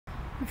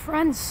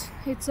Friends,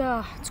 it's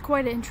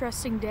quite an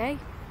interesting day.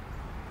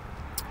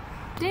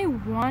 Day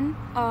one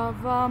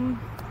of I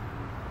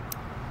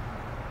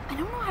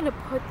don't know how to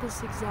put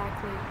this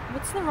exactly.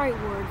 What's the right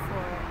word for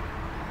it?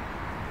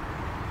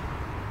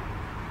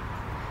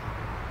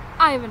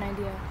 I have an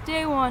idea.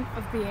 Day one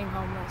of being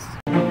homeless.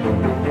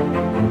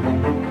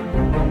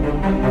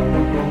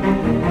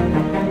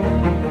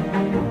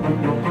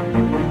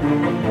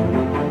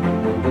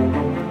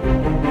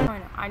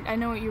 I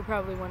know what you're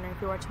probably wondering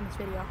if you're watching this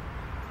video.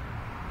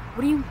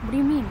 What do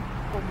you mean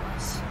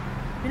homeless?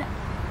 You're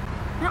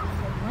not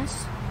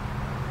homeless.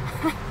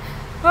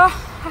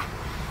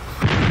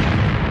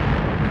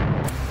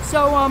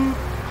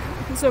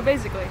 So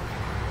basically,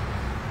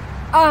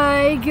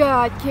 I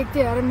got kicked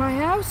out of my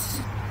house.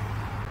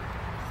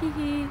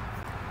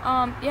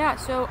 Yeah,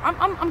 so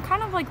I'm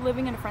kind of like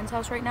living in a friend's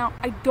house right now.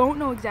 I don't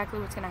know exactly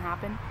what's gonna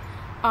happen.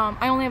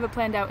 I only have it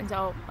planned out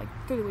until like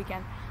through the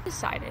weekend. I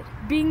decided,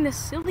 being the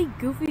silly,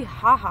 goofy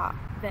haha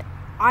that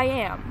I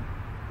am,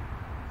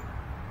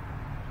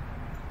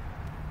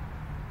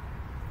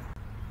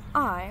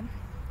 I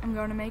am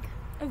going to make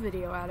a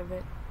video out of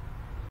it.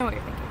 I know what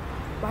you're thinking.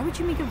 Why would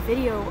you make a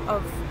video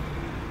of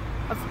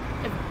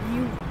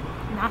you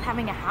not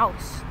having a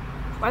house?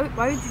 Why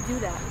would you do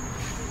that?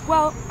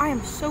 Well, I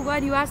am so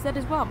glad you asked that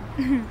as well.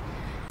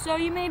 So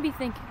you may be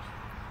thinking,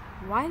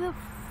 why the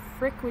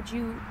frick would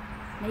you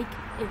make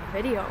a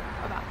video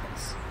about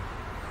this?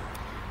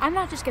 I'm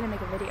not just gonna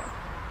make a video.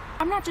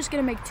 I'm not just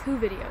gonna make 2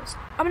 videos.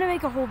 I'm gonna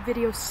make a whole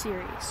video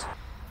series.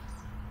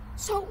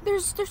 So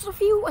there's a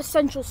few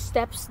essential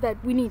steps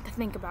that we need to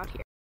think about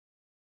here.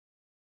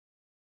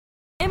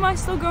 Am I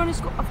still going to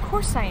school? Of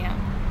course I am.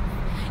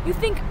 You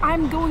think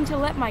I'm going to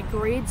let my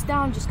grades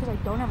down just because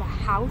I don't have a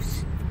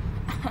house?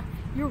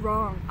 You're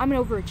wrong. I'm an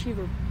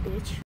overachiever,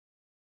 bitch.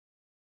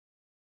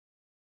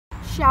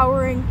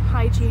 Showering,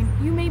 hygiene.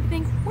 You may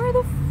think, where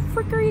the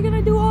frick are you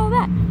gonna do all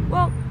that?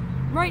 Well,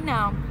 right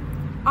now,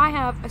 I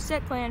have a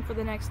set plan for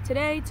the next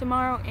today,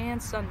 tomorrow,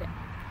 and Sunday.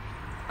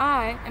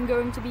 I am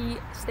going to be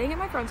staying at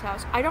my friend's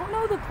house. I don't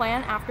know the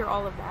plan after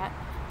all of that,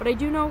 but I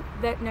do know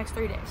that next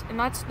 3 days, and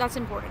that's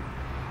important.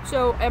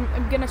 So I'm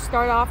gonna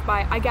start off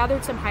by, I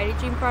gathered some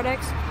hygiene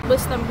products,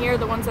 list them here,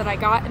 the ones that I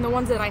got, and the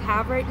ones that I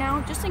have right now,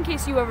 just in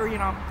case you ever,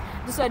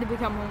 decide to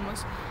become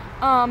homeless.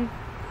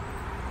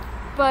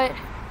 But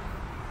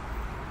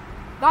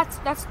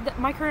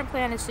my current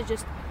plan is to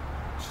just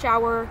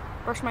shower,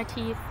 brush my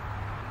teeth,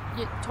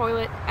 get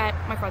toilet at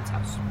my friend's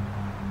house.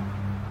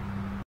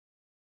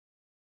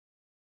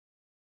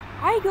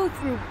 I go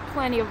through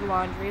plenty of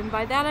laundry, and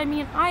by that I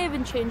mean I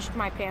haven't changed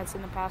my pants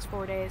in the past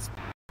 4 days.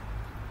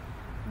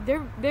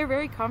 They're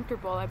very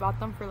comfortable. I bought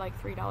them for like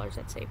 $3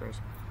 at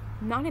Savers.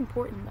 Not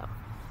important though.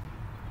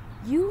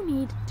 You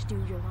need to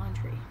do your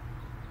laundry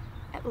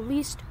at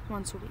least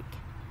once a week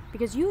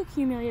because you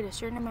accumulate a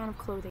certain amount of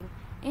clothing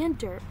and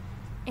dirt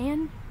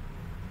and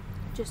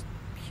just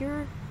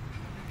pure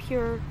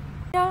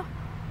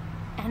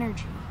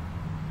energy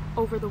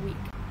over the week.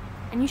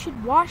 And you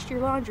should wash your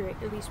laundry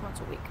at least once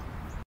a week.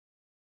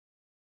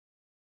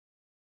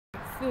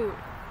 Food.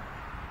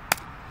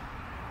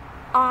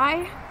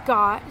 I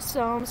got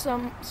some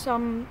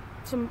I'm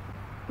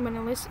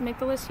gonna make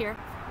the list here.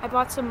 I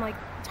bought some like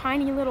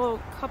tiny little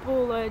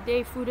couple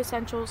day food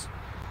essentials.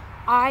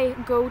 I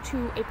go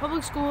to a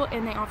public school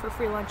and they offer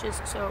free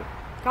lunches, so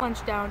got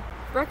lunch down.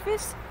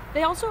 Breakfast,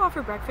 they also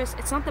offer breakfast.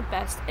 It's not the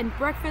best, and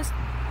breakfast,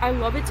 I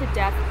love it to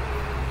death,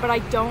 but I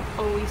don't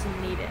always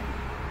need it.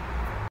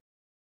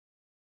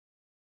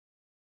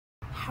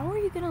 How are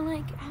you gonna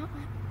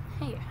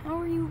how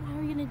are you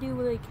gonna do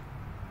like,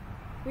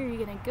 where are you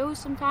gonna go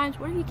sometimes?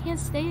 What if you can't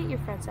stay at your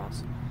friend's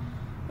house?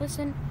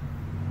 Listen,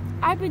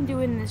 I've been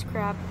doing this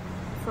crap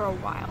for a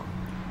while.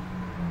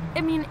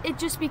 I mean, it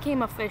just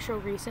became official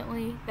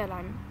recently that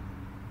I'm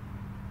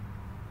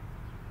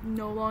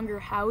no longer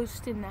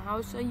housed in the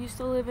house I used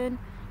to live in.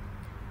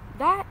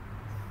 That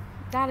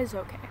is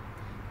okay,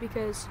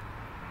 because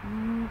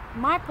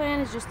my plan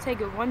is just take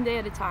it one day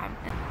at a time.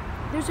 And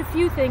there's a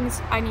few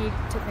things I need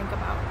to think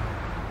about.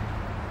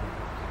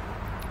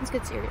 Let's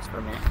get serious for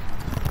a minute.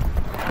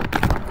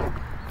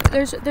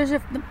 There's a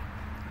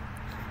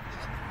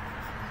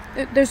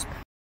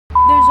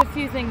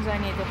few things I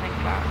need to think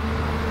about.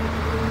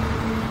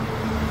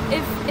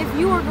 If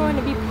you are going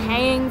to be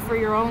paying for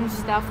your own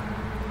stuff,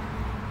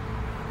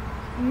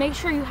 make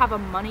sure you have a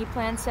money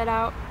plan set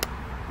out.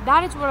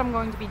 That is what I'm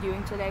going to be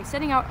doing today,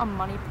 setting out a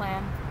money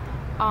plan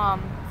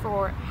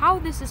for how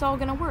this is all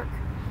gonna work.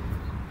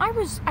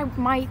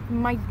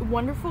 My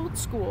wonderful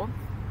school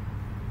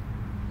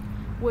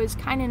was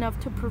kind enough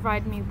to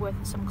provide me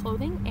with some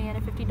clothing and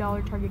a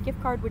 $50 Target gift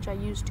card, which I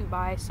used to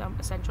buy some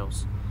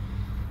essentials,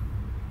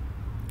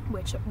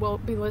 which will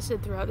be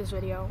listed throughout this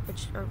video,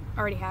 which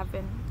already have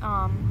been.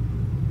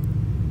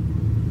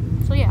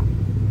 So yeah.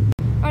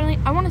 Finally,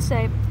 I want to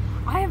say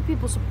I have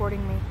people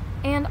supporting me,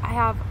 and I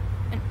have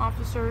an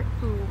officer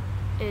who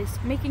is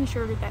making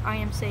sure that I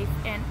am safe,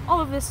 and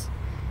all of this,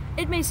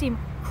 it may seem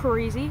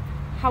crazy,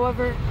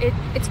 however,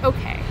 it's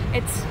okay.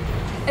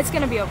 It's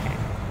gonna be okay.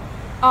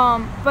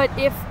 But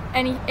if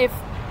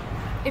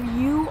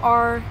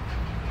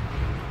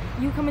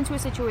you come into a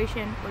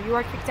situation where you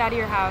are kicked out of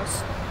your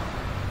house,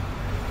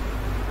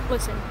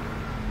 listen,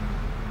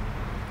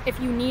 if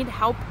you need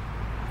help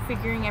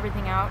figuring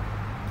everything out,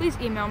 please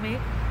email me.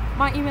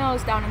 My email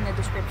is down in the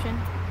description.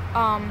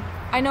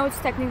 I know it's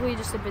technically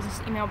just a business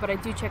email, but I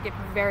do check it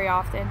very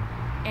often,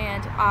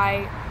 and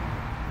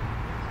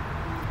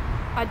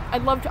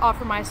I'd love to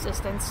offer my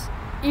assistance,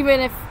 even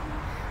if,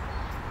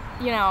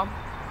 you know,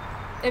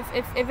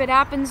 if it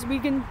happens, we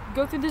can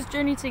go through this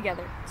journey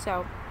together.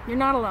 So you're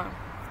not alone.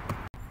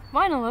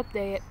 Final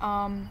update.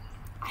 I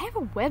have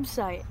a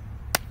website.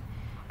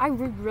 I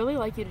would really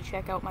like you to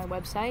check out my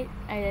website.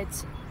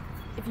 It's,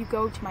 if you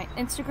go to my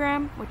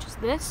Instagram, which is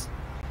this,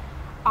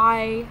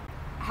 I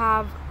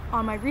have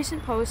on my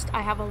recent post,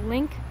 I have a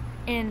link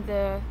in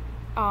the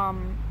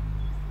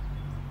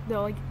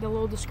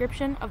little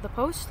description of the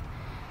post.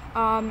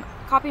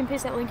 Copy and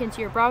paste that link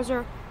into your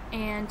browser,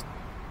 and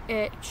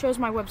it shows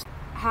my website.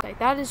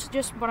 That is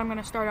just what I'm going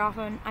to start off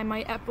on. I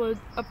might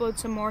upload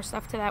some more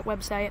stuff to that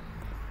website,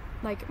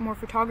 like more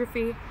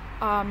photography,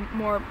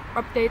 more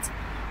updates.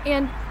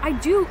 And I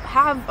do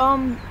have,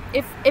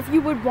 if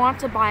you would want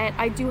to buy it,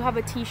 I do have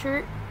a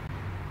t-shirt.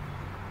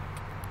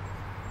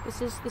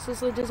 This is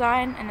the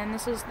design, and then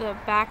this is the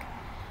back.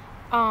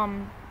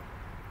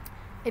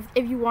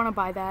 If you want to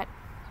buy that,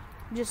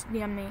 just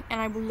DM me, and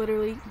I will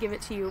literally give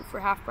it to you for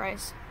half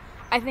price.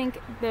 I think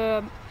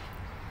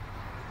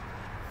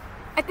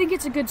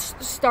it's a good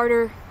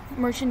starter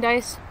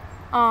merchandise.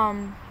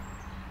 And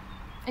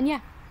yeah.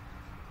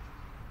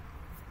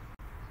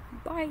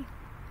 Bye.